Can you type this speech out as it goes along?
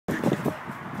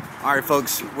Alright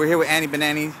folks, we're here with Annie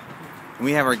Bananie, and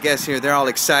we have our guests here. They're all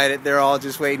excited, they're all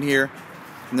just waiting here.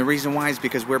 And the reason why is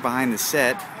because we're behind the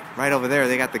set. Right over there,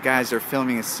 they got the guys that are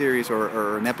filming a series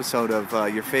or an episode of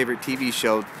your favorite TV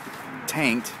show,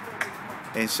 Tanked.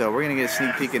 And so we're going to get a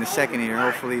sneak peek in a second here.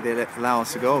 Hopefully they allow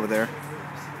us to go over there.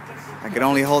 I can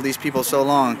only hold these people so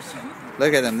long.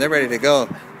 Look at them, they're ready to go.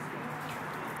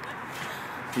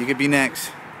 You could be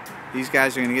next. These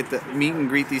guys are going to get to meet and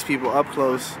greet these people up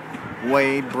close.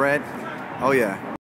 Wayde, Brett, oh yeah.